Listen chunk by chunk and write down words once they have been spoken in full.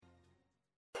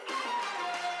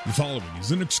The following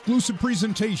is an exclusive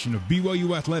presentation of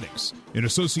BYU Athletics in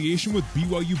association with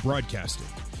BYU Broadcasting.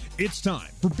 It's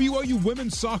time for BYU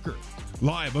Women's Soccer,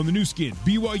 live on the new skin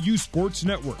BYU Sports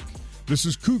Network. This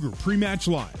is Cougar Pre-Match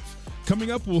Live. Coming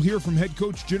up, we'll hear from head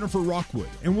coach Jennifer Rockwood,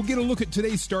 and we'll get a look at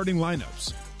today's starting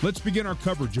lineups. Let's begin our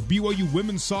coverage of BYU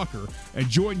Women's Soccer and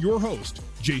join your host,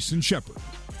 Jason Shepard.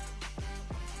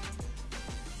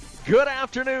 Good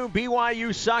afternoon,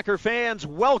 BYU soccer fans.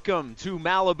 Welcome to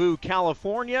Malibu,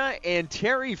 California, and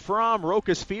Terry from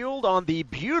Rocas Field on the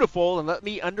beautiful, and let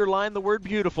me underline the word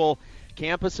beautiful,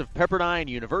 campus of Pepperdine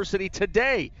University.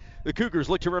 Today, the Cougars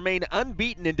look to remain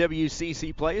unbeaten in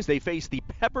WCC play as they face the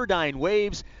Pepperdine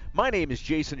Waves. My name is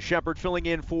Jason Shepard, filling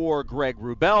in for Greg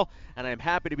Wrubell, and I'm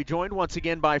happy to be joined once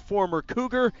again by former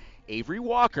Cougar Avery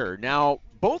Walker. Now,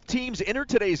 both teams entered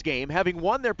today's game having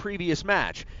won their previous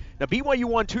match. Now, BYU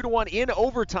won 2-1 in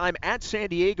overtime at San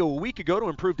Diego a week ago to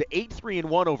improve to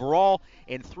 8-3-1 overall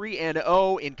and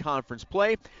 3-0 in conference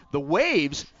play. The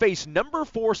Waves face number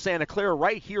 4 Santa Clara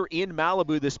right here in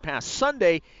Malibu this past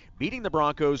Sunday, beating the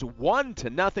Broncos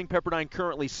 1-0. Pepperdine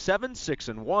currently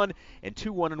 7-6-1 and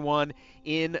 2-1-1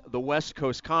 in the West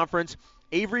Coast Conference.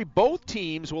 Avery, both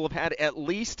teams will have had at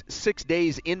least 6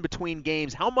 days in between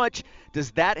games. How much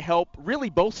does that help really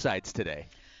both sides today?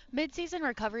 Mid-season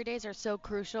recovery days are so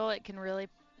crucial. It can really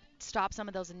stop some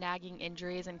of those nagging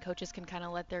injuries, and coaches can kind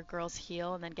of let their girls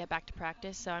heal and then get back to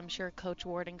practice. So I'm sure Coach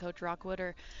Ward and Coach Rockwood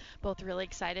are both really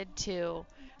excited to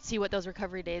see what those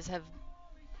recovery days have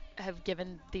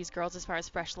given these girls as far as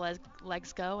fresh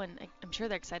legs go, and I'm sure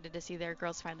they're excited to see their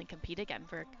girls finally compete again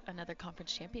for another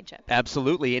conference championship.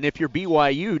 Absolutely, and if you're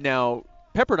BYU now,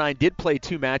 Pepperdine did play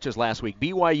 2 matches last week.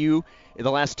 BYU in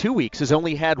the last 2 weeks has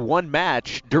only had 1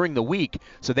 match during the week,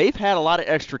 so they've had a lot of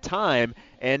extra time,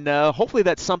 and hopefully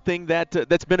that's something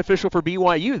that's beneficial for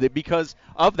BYU because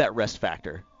of that rest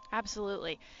factor.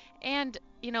 Absolutely, and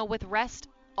with rest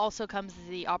also comes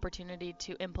the opportunity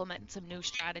to implement some new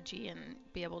strategy and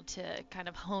be able to kind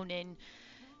of hone in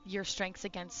your strengths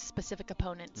against specific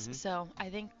opponents. Mm-hmm. So I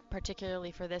think particularly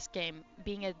for this game,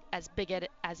 being as big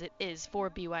as it is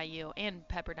for BYU and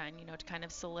Pepperdine, to kind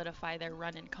of solidify their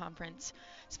run in conference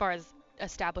as far as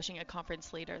establishing a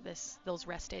conference leader, those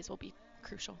rest days will be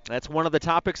crucial. That's one of the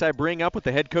topics I bring up with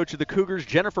the head coach of the Cougars,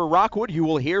 Jennifer Rockwood. You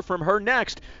will hear from her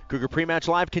next. Cougar Pre-Match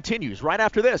Live continues right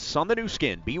after this on the new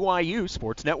skin BYU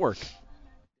Sports Network.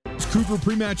 It's Cougar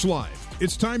Pre-Match Live.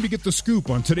 It's time to get the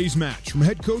scoop on today's match from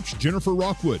head coach Jennifer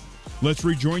Rockwood. Let's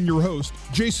rejoin your host,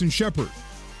 Jason Shepard.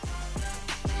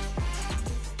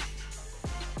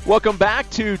 Welcome back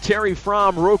to Terry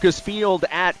from Rocas Field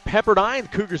at Pepperdine. The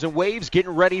Cougars and Waves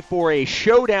getting ready for a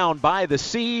showdown by the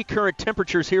sea. Current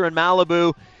temperatures here in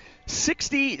Malibu,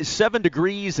 67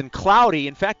 degrees and cloudy.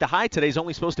 In fact, the high today is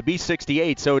only supposed to be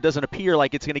 68, so it doesn't appear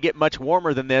like it's going to get much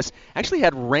warmer than this. Actually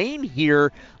had rain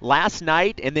here last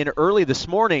night and then early this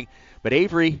morning. But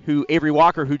Avery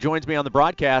Walker, who joins me on the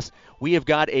broadcast, we have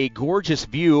got a gorgeous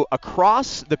view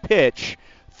across the pitch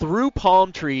through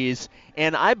palm trees,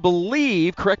 and I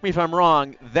believe, correct me if I'm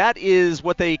wrong, that is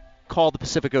what they call the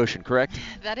Pacific Ocean, correct?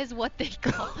 That is what they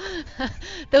call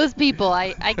those people.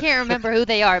 I can't remember who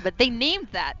they are, but they named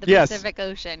that the yes. Pacific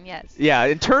Ocean, yes. Yeah,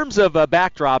 in terms of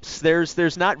backdrops,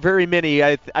 there's not very many.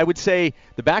 I would say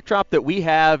the backdrop that we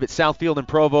have at Southfield and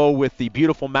Provo with the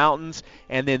beautiful mountains,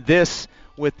 and then this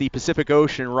with the Pacific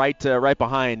Ocean right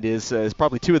behind is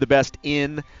probably 2 of the best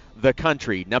in the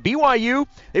country. Now, BYU,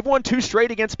 they've won 2 straight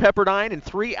against Pepperdine and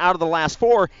 3 out of the last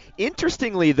 4.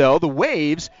 Interestingly, though, the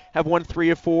Waves have won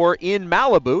 3 of 4 in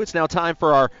Malibu. It's now time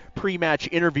for our pre-match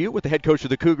interview with the head coach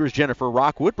of the Cougars, Jennifer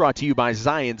Rockwood, brought to you by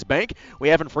Zions Bank. We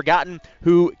haven't forgotten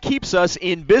who keeps us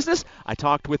in business. I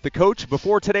talked with the coach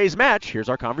before today's match. Here's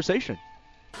our conversation.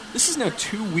 This is now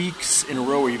 2 weeks in a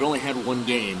row where you've only had 1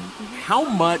 game. How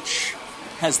much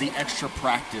has the extra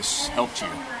practice helped you?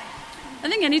 I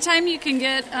think anytime you can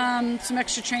get some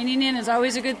extra training in is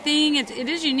always a good thing. It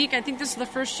is unique. I think this is the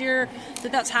first year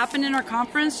that's happened in our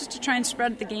conference, just to try and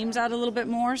spread the games out a little bit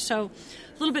more. So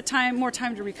a little bit more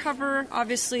time to recover,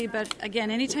 obviously. But,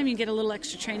 again, anytime you get a little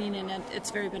extra training in it,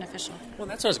 it's very beneficial. Well,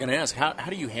 that's what I was going to ask.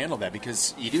 How do you handle that?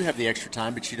 Because you do have the extra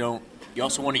time, but you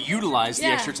also want to utilize the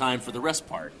extra time for the rest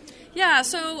part. Yeah,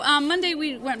 so Monday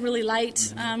we went really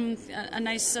light, a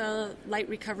nice light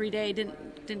recovery day.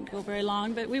 Didn't go very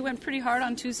long, but we went pretty hard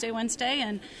on Tuesday, Wednesday,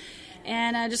 and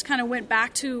And I just kind of went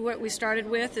back to what we started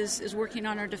with is working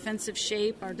on our defensive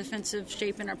shape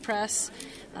in our press,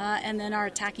 and then our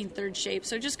attacking third shape.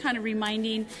 So just kind of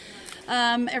reminding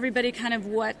everybody kind of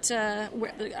what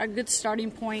a good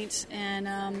starting point,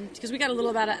 and because we got a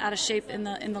little bit out of shape in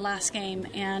the last game,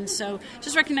 and so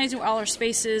just recognizing all our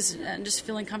spaces and just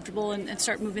feeling comfortable and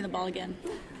start moving the ball again.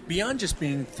 Beyond just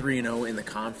being 3-0 in the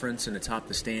conference and atop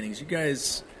the standings, you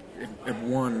guys have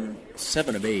won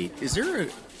 7 of 8. Is there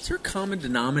a common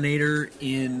denominator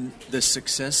in the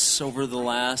success over the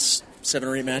last 7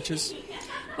 or 8 matches?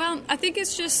 Well, I think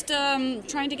it's just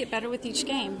trying to get better with each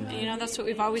game. That's what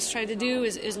we've always tried to do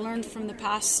is learn from the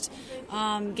past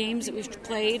games that we've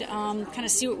played, kind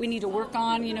of see what we need to work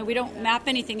on. We don't map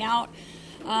anything out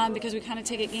because we kind of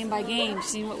take it game by game,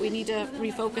 seeing what we need to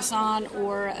refocus on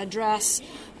or address,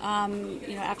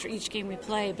 after each game we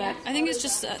play. But I think it's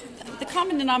just the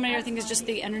common denominator, I think, is just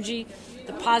the energy,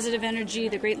 the positive energy,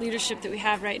 the great leadership that we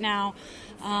have right now.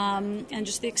 And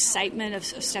just the excitement of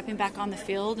stepping back on the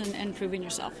field and proving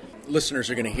yourself. Listeners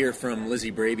are going to hear from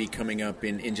Lizzie Braby coming up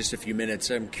in just a few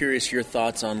minutes. I'm curious your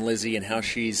thoughts on Lizzie and how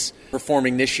she's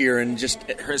performing this year and just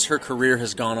as her career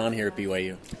has gone on here at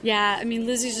BYU. Yeah, I mean,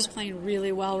 Lizzie's just playing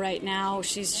really well right now.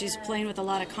 She's playing with a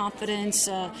lot of confidence.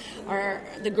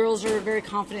 The girls are very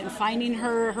confident in finding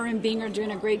her. Her and Bing are doing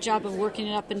a great job of working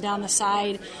it up and down the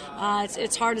side.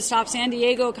 It's hard to stop. San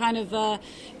Diego kind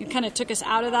of took us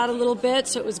out of that a little bit,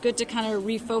 so it was good to kind of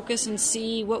refocus and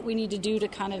see what we need to do to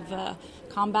kind of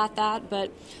combat that. But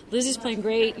Lizzie's playing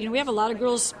great. We have a lot of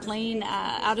girls playing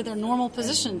out of their normal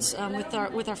positions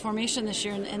with our formation this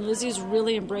year, and Lizzie's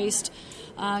really embraced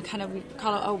we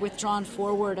call it a withdrawn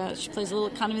forward. She plays a little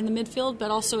kind of in the midfield,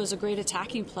 but also is a great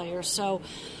attacking player. So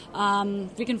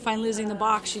if we can find Lizzie in the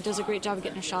box, she does a great job of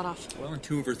getting her shot off. Well, and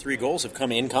 2 of her 3 goals have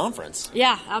come in conference.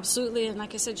 Yeah, absolutely. And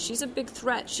like I said, she's a big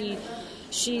threat. She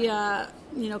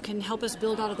can help us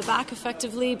build out of the back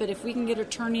effectively, but if we can get her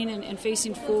turning and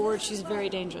facing forward, she's very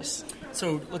dangerous.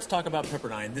 So let's talk about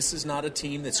Pepperdine. This is not a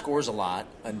team that scores a lot.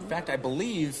 In fact, I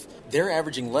believe they're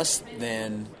averaging less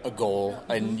than a goal,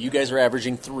 and you guys are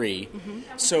averaging 3. Mm-hmm.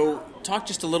 So talk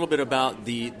just a little bit about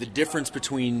the difference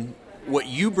between what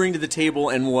you bring to the table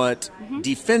and what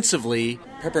defensively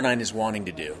Pepperdine is wanting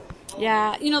to do.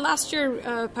 Yeah, last year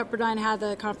Pepperdine had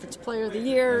the Conference Player of the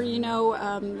Year,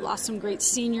 lost some great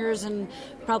seniors and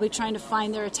probably trying to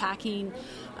find their attacking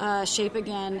shape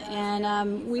again.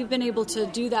 And we've been able to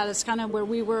do that. It's kind of where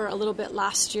we were a little bit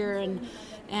last year, and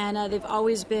they've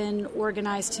always been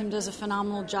organized. Tim does a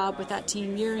phenomenal job with that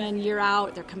team year in, year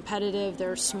out. They're competitive,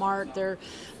 they're smart, they're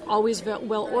always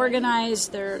well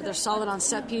organized, they're solid on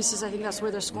set pieces. I think that's where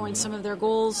they're scoring some of their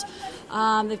goals.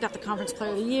 They've got the Conference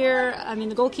Player of the Year,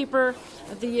 the goalkeeper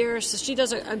of the year, so she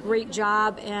does a great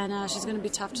job, and she's going to be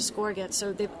tough to score against.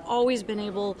 So they've always been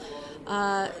able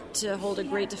to hold a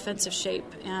great defensive shape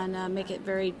and make it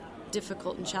very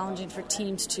difficult and challenging for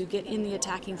teams to get in the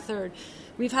attacking third.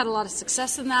 We've had a lot of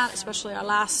success in that, especially our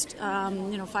last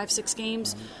 5-6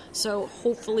 games. So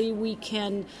hopefully we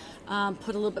can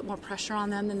put a little bit more pressure on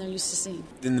them than they're used to seeing.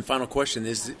 Then the final question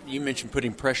is, you mentioned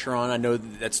putting pressure on. I know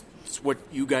that's what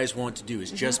you guys want to do,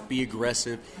 is just be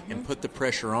aggressive and put the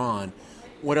pressure on.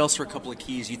 What else are a couple of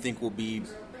keys you think will be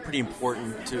pretty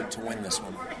important to win this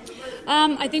one?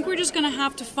 I think we're just going to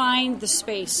have to find the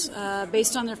space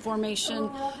based on their formation.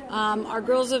 Our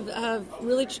girls have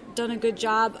really done a good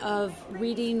job of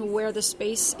reading where the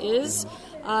space is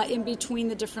in between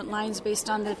the different lines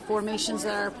based on the formations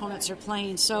that our opponents are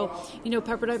playing. So,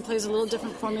 Pepperdine plays a little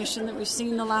different formation that we've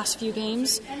seen the last few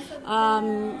games.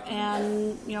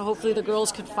 And hopefully the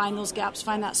girls could find those gaps,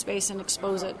 find that space, and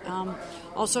expose it.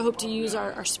 Also hope to use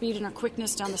our speed and our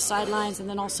quickness down the sidelines, and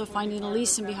then also finding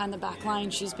Elise in behind the back line.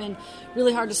 She's been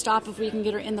really hard to stop if we can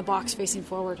get her in the box facing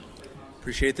forward.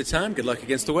 Appreciate the time. Good luck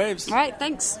against the Waves. All right,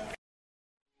 thanks.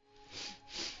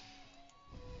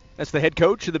 That's the head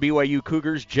coach of the BYU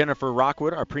Cougars, Jennifer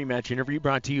Rockwood. Our pre-match interview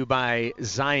brought to you by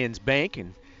Zions Bank.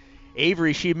 And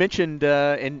Avery, she mentioned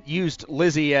and used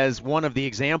Lizzie as one of the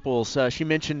examples. She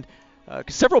mentioned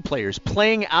several players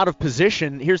playing out of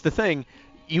position. Here's the thing.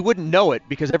 You wouldn't know it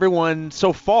because everyone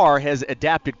so far has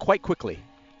adapted quite quickly.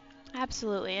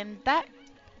 Absolutely. And that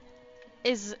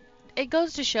is, it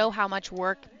goes to show how much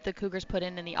work the Cougars put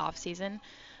in the off season.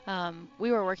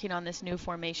 We were working on this new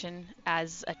formation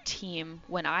as a team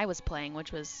when I was playing,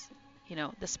 which was,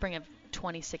 the spring of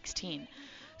 2016.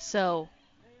 So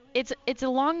it's a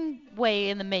long way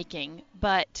in the making,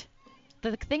 but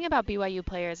the thing about BYU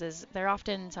players is they're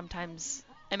often sometimes,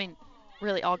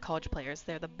 really all college players,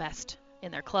 they're the best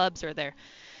in their clubs or their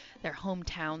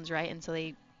hometowns, right? And so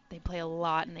they play a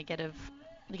lot and they get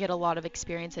get a lot of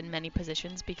experience in many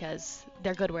positions because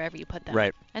they're good wherever you put them.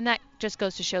 Right. And that just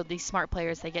goes to show these smart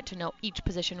players, they get to know each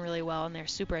position really well, and they're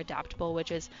super adaptable,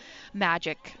 which is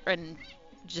magic and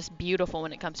just beautiful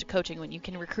when it comes to coaching, when you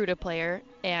can recruit a player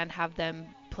and have them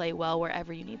play well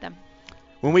wherever you need them.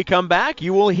 When we come back,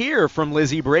 you will hear from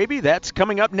Lizzie Braby. That's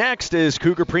coming up next as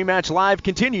Cougar Pre-Match Live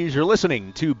continues. You're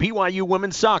listening to BYU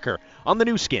Women's Soccer on the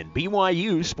new skin,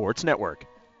 BYU Sports Network.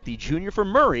 The junior from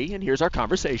Murray, and here's our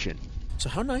conversation. So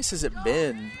how nice has it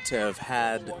been to have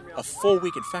had a full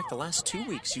week? In fact, the last 2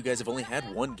 weeks, you guys have only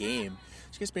had one game.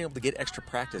 So you guys been able to get extra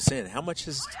practice in. How much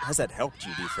has that helped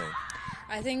you, do you think?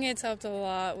 I think it's helped a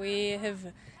lot. We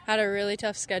have had a really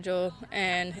tough schedule,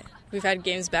 and we've had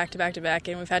games back to back to back,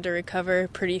 and we've had to recover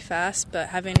pretty fast, but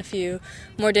having a few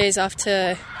more days off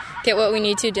to get what we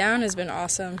need to down has been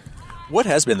awesome. What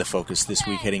has been the focus this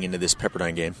week heading into this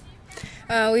Pepperdine game?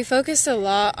 We focused a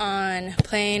lot on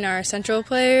playing our central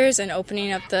players and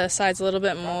opening up the sides a little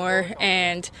bit more,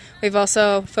 and we've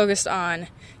also focused on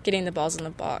getting the balls in the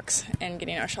box and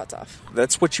getting our shots off.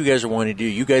 That's what you guys are wanting to do.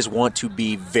 You guys want to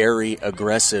be very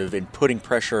aggressive in putting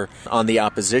pressure on the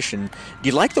opposition. Do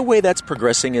you like the way that's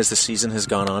progressing as the season has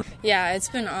gone on? Yeah, it's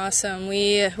been awesome.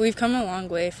 We've come a long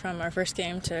way from our first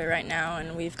game to right now,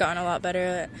 and we've gotten a lot better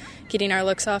at getting our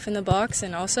looks off in the box,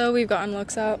 and also we've gotten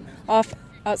looks off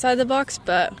outside the box,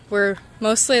 but we're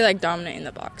mostly dominant in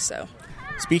the box. So,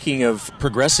 speaking of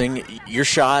progressing, your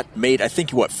shot made, I think,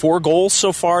 4 goals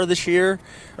so far this year?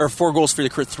 Or 4 goals for the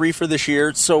 3 for this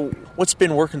year. So what's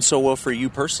been working so well for you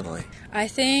personally? I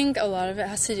think a lot of it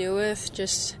has to do with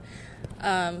just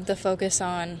the focus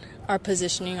on our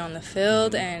positioning on the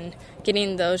field and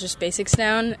getting those just basics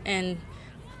down and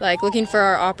looking for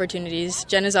our opportunities.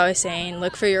 Jen is always saying,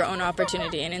 look for your own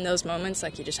opportunity, and in those moments,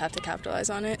 you just have to capitalize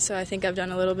on it. So I think I've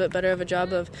done a little bit better of a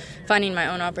job of finding my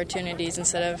own opportunities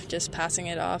instead of just passing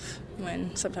it off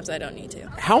when sometimes I don't need to.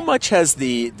 How much has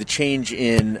the change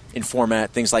in format,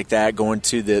 things like that, going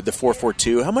to the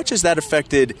 4-4-2, how much has that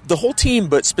affected the whole team,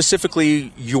 but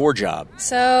specifically your job?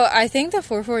 So I think the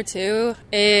 4-4-2,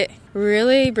 it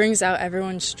really brings out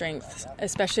everyone's strengths,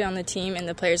 especially on the team and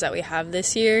the players that we have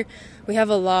this year. We have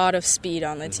a lot of speed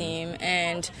on the team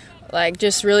and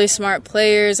just really smart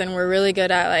players, and we're really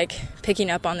good at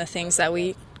picking up on the things that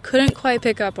we couldn't quite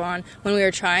pick up on when we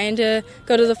were trying to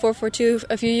go to the 4-4-2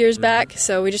 a few years back.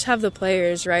 So we just have the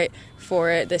players right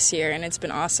for it this year, and it's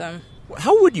been awesome.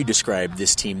 How would you describe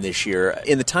this team this year?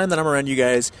 In the time that I'm around you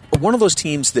guys, one of those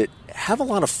teams that have a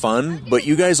lot of fun, but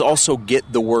you guys also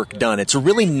get the work done. It's a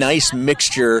really nice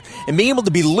mixture, and being able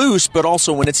to be loose, but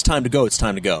also when it's time to go, it's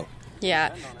time to go.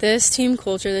 Yeah, this team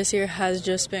culture this year has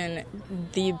just been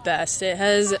the best. It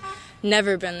has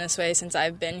never been this way since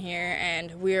I've been here,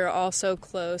 and we are all so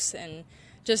close and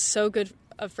just so good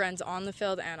of friends on the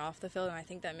field and off the field, and I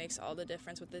think that makes all the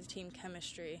difference with the team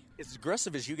chemistry. As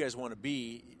aggressive as you guys want to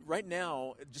be, right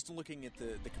now, just looking at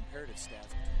the comparative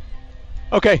stats.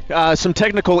 Okay, some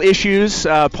technical issues.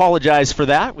 Apologize for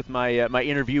that with my my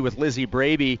interview with Lizzie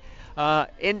Braby.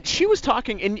 And she was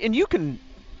talking, and you can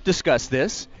discuss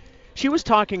this. She was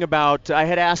talking about, I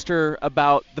had asked her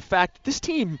about the fact that this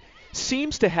team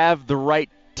seems to have the right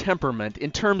temperament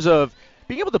in terms of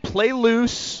being able to play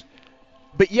loose,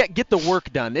 but yet get the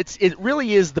work done. It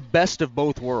really is the best of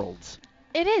both worlds.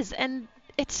 It is, and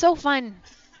it's so fun.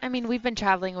 I mean, we've been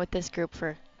traveling with this group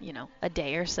for, a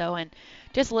day or so, and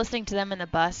just listening to them in the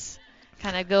bus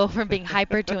kind of go from being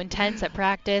hyper to intense at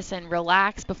practice and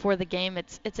relax before the game.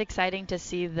 It's exciting to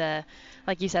see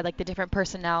like you said, the different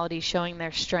personalities showing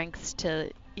their strengths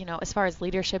to, as far as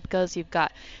leadership goes. You've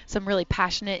got some really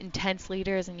passionate, intense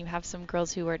leaders, and you have some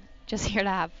girls who are just here to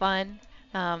have fun.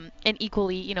 And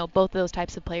equally, both of those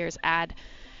types of players add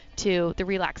to the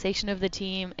relaxation of the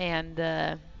team and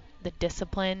the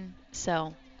discipline.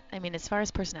 So, I mean, as far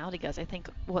as personality goes, I think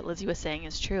what Lizzie was saying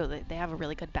is true. They have a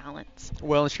really good balance.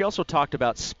 Well, and she also talked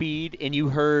about speed, and you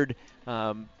heard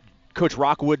Coach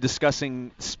Rockwood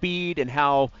discussing speed and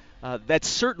how that's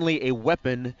certainly a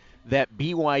weapon that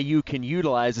BYU can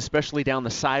utilize, especially down the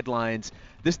sidelines.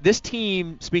 This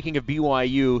team, speaking of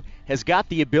BYU, has got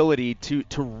the ability to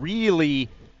really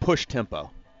push tempo.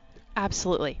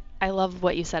 Absolutely. I love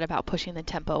what you said about pushing the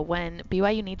tempo. When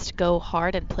BYU needs to go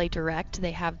hard and play direct,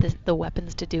 they have the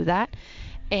weapons to do that.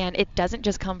 And it doesn't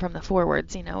just come from the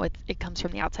forwards, it comes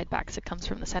from the outside backs, it comes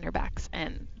from the center backs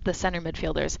and the center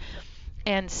midfielders.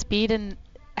 And speed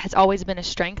has always been a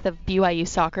strength of BYU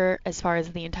soccer as far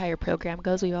as the entire program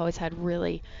goes. We've always had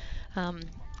really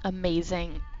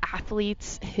amazing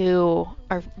athletes who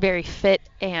are very fit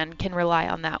and can rely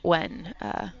on that when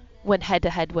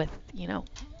head-to-head with,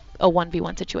 a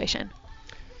 1v1 situation.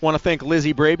 Want to thank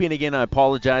Lizzie Braby, and again, I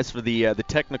apologize for the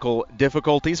technical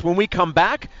difficulties. When we come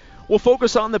back, we'll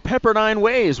focus on the Pepperdine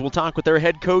Waves. We'll talk with their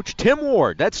head coach, Tim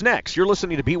Ward. That's next. You're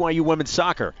listening to BYU Women's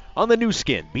Soccer on the new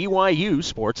skin, BYU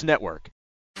Sports Network.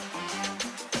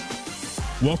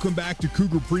 Welcome back to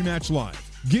Cougar Pre-Match Live,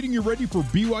 getting you ready for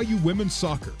BYU Women's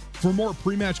Soccer. For more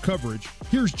pre-match coverage,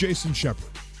 here's Jason Shepard.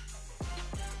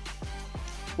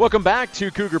 Welcome back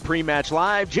to Cougar Pre-Match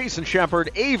Live. Jason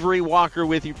Shepard, Avery Walker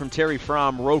with you from Terry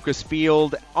Fromm Rokas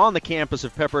Field on the campus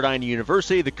of Pepperdine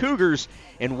University. The Cougars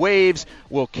and Waves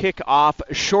will kick off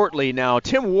shortly. Now,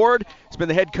 Tim Ward has been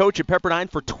the head coach at Pepperdine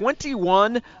for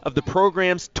 21 of the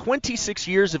program's 26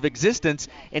 years of existence,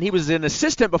 and he was an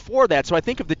assistant before that. So I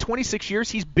think of the 26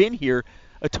 years he's been here,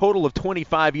 a total of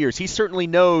 25 years. He certainly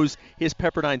knows his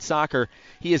Pepperdine soccer.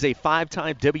 He is a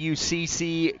 5-time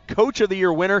WCC Coach of the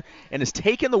Year winner and has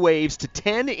taken the Waves to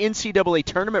 10 NCAA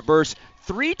tournament berths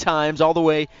 3 times all the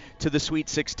way to the Sweet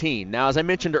 16. Now, as I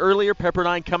mentioned earlier,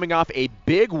 Pepperdine coming off a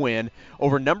big win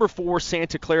over number 4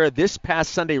 Santa Clara this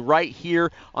past Sunday right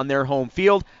here on their home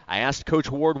field. I asked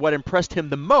Coach Ward what impressed him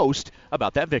the most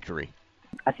about that victory.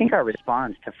 I think our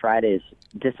response to Friday's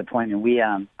disappointment, we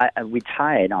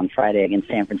tied on Friday against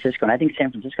San Francisco, and I think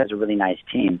San Francisco is a really nice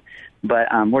team, but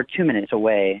we're 2 minutes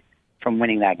away from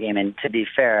winning that game, and to be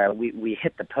fair, we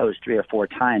hit the post 3 or 4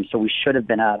 times, so we should have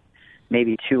been up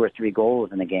maybe 2 or 3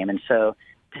 goals in the game, and so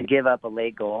to give up a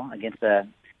late goal against the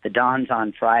Dons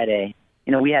on Friday,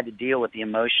 we had to deal with the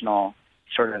emotional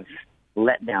sort of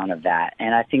letdown of that,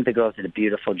 and I think the girls did a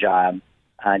beautiful job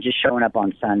just showing up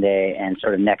on Sunday and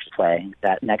sort of next play,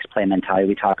 that next play mentality.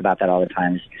 We talk about that all the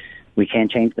time. We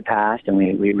can't change the past, and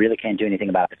we really can't do anything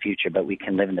about the future, but we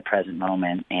can live in the present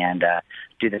moment and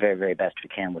do the very, very best we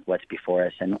can with what's before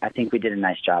us. And I think we did a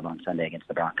nice job on Sunday against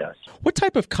the Broncos. What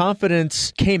type of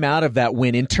confidence came out of that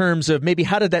win in terms of maybe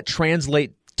how did that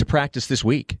translate to practice this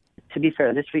week? To be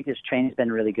fair, this week, this training's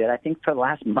been really good. I think for the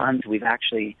last month, we've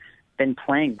actually been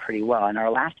playing pretty well. In our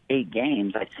last 8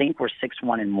 games, I think we're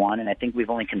 6-1-1, and I think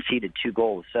we've only conceded 2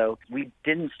 goals. So we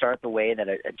didn't start the way that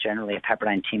generally a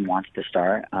Pepperdine team wants to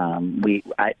start.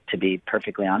 To be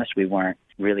perfectly honest, we weren't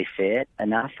really fit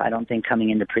enough. I don't think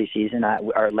coming into preseason,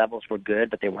 our levels were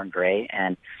good, but they weren't great.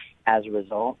 And as a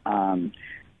result,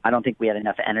 I don't think we had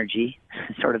enough energy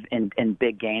sort of in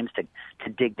big games to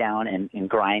dig down and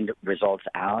grind results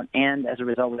out. And as a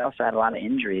result, we also had a lot of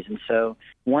injuries. And so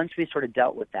once we sort of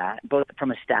dealt with that, both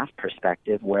from a staff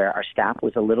perspective, where our staff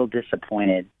was a little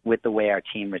disappointed with the way our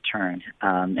team returned,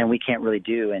 and we can't really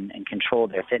do and control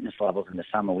their fitness levels in the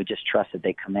summer. We just trust that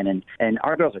they come in, and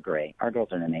our girls are great. Our girls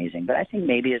are amazing. But I think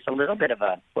maybe it's a little bit of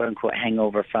a quote-unquote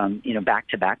hangover from,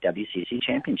 back-to-back WCC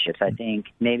championships. I think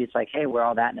maybe it's like, hey, we're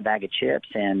all that in a bag of chips,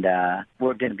 and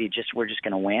we're just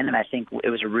going to win. And I think it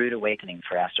was a rude awakening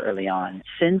for us early on.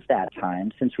 Since that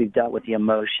time, since we've dealt with the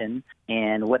emotion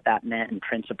and what that meant in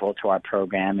principle to our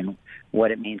program and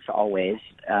what it means to always,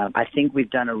 I think we've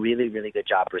done a really, really good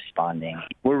job responding.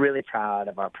 We're really proud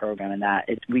of our program and that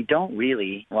we don't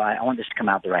really, I want this to come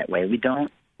out the right way, we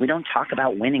don't talk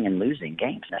about winning and losing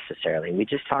games necessarily. We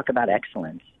just talk about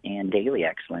excellence and daily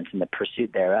excellence and the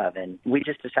pursuit thereof. And we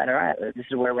just decided, all right, this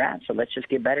is where we're at, so let's just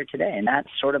get better today. And that's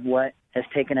sort of what has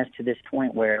taken us to this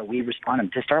point where we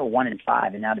responded. To start 1-5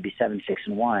 and now to be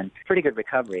 7-6-1, pretty good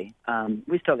recovery.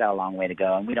 We still got a long way to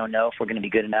go, and we don't know if we're going to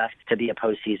be good enough to be a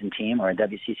postseason team or a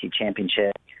WCC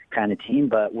championship kind of team,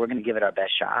 but we're going to give it our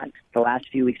best shot. The last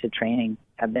few weeks of training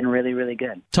have been really, really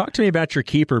good. Talk to me about your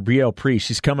keeper, Brielle Priest.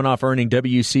 She's coming off earning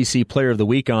WCC Player of the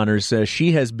Week honors.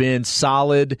 She has been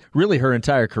solid really her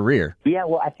entire career. Yeah,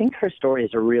 well, I think her story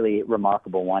is a really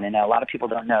remarkable one, and a lot of people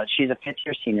don't know. She's a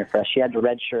fifth-year senior fresh. She had to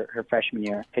redshirt her freshman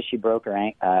year because she broke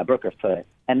her foot.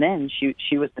 And then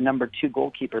she was the number 2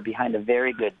 goalkeeper behind a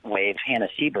very good Wave, Hannah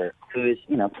Siebert, who's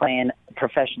playing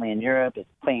professionally in Europe, is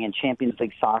playing in Champions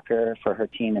League soccer for her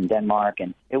team in Denmark.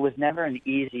 And it was never an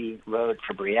easy road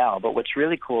for Brielle. But what's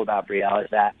really cool about Brielle is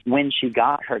that when she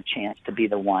got her chance to be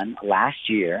the one last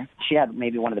year, she had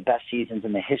maybe one of the best seasons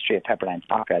in the history of Pepperdine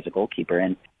soccer as a goalkeeper.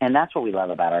 And that's what we love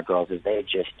about our girls is they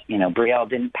just, Brielle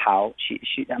didn't pout.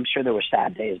 She I'm sure there were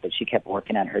sad days, but she kept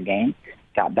working at her game.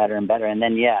 Got better and better. And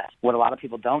then, what a lot of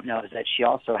people don't know is that she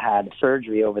also had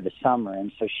surgery over the summer, and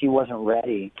so she wasn't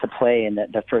ready to play in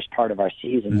the first part of our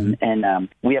season. Mm-hmm. And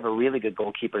we have a really good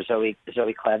goalkeeper, Zoe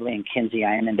Clevely and Kinsey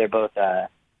Ironman. They're both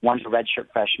one's a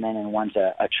redshirt freshman and one's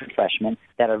a true freshman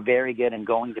that are very good and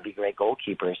going to be great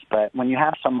goalkeepers. But when you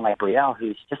have someone like Brielle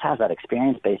who just has that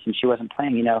experience base and she wasn't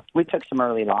playing, we took some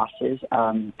early losses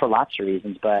for lots of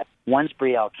reasons, but once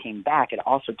Brielle came back, it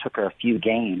also took her a few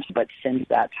games. But since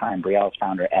that time, Brielle's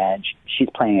found her edge. She's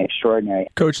playing extraordinary.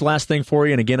 Coach, last thing for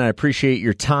you, and again, I appreciate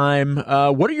your time.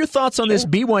 What are your thoughts on this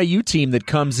BYU team that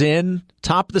comes in,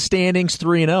 top of the standings,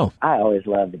 3-0? I always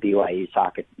love the BYU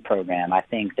soccer program. I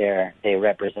think they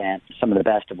represent some of the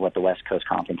best of what the West Coast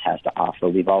Conference has to offer.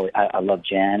 I love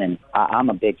Jen, and I'm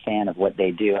a big fan of what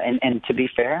they do. And to be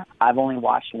fair, I've only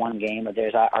watched one game of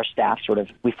theirs. Our staff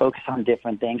we focus on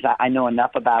different things. I know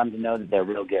enough about them to know that they're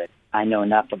real good. I know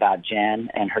enough about Jen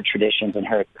and her traditions and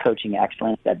her coaching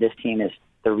excellence that this team is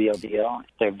the real deal.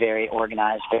 They're very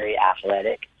organized, very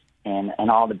athletic, and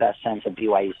all the best sense of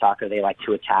BYU soccer. They like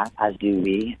to attack, as do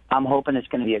we. I'm hoping it's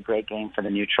going to be a great game for the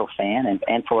neutral fan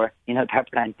and for,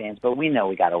 Pepperdine fans, but we know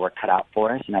we got our work cut out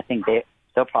for us, and I think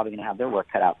they're probably going to have their work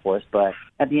cut out for us. But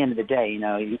at the end of the day,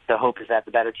 the hope is that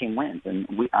the better team wins. And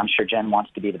I'm sure Jen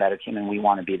wants to be the better team, and we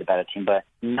want to be the better team. But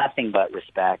nothing but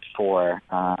respect for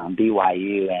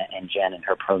BYU and Jen and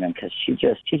her program, because she's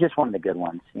just one of the good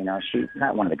ones. She's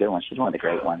not one of the good ones. She's one of the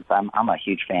great ones. I'm a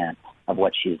huge fan of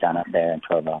what she's done up there in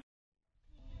Provo.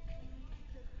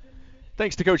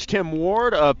 Thanks to Coach Tim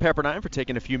Ward of Pepperdine for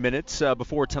taking a few minutes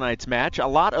before tonight's match. A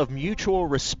lot of mutual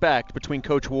respect between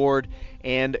Coach Ward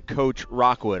and Coach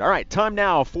Rockwood. All right, time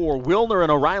now for Wilner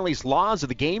and O'Reilly's Laws of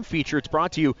the Game feature. It's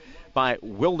brought to you by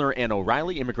Wilner and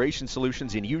O'Reilly, immigration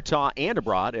solutions in Utah and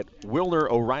abroad at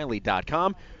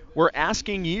WilnerO'Reilly.com. We're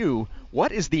asking you,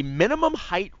 what is the minimum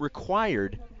height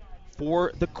required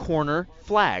for the corner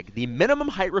flag? The minimum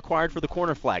height required for the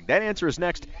corner flag. That answer is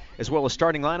next, as well as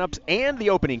starting lineups and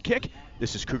the opening kick.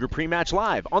 This is Cougar Pre-Match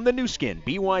Live on the new skin,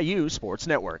 BYU Sports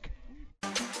Network.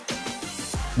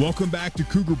 Welcome back to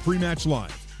Cougar Pre-Match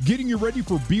Live, getting you ready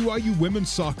for BYU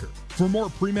women's soccer. For more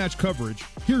pre-match coverage,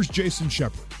 here's Jason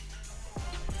Shepard.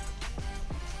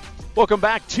 Welcome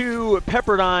back to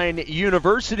Pepperdine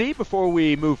University. Before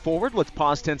we move forward, let's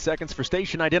pause 10 seconds for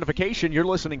station identification. You're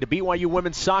listening to BYU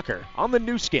Women's Soccer on the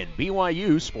new skin,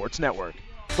 BYU Sports Network.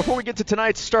 Before we get to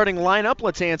tonight's starting lineup,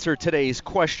 let's answer today's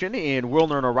question in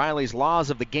Wilner and O'Reilly's Laws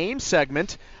of the Game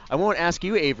segment. I won't ask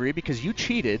you, Avery, because you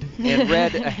cheated and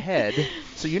read ahead,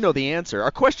 so you know the answer.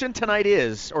 Our question today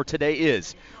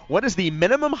is, what is the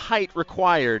minimum height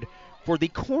required for the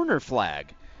corner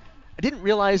flag? I didn't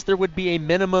realize there would be a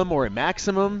minimum or a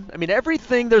maximum. I mean,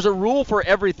 there's a rule for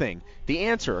everything. The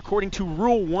answer, according to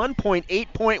Rule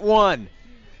 1.8.1,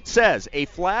 says a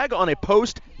flag on a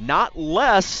post not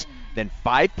less than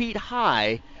 5 feet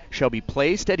high shall be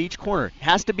placed at each corner. It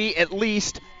has to be at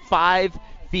least 5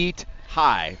 feet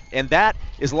high. And that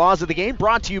is Laws of the Game,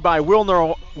 brought to you by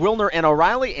Wilner and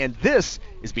O'Reilly. And this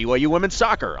is BYU Women's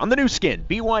Soccer on the new skin,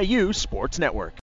 BYU Sports Network.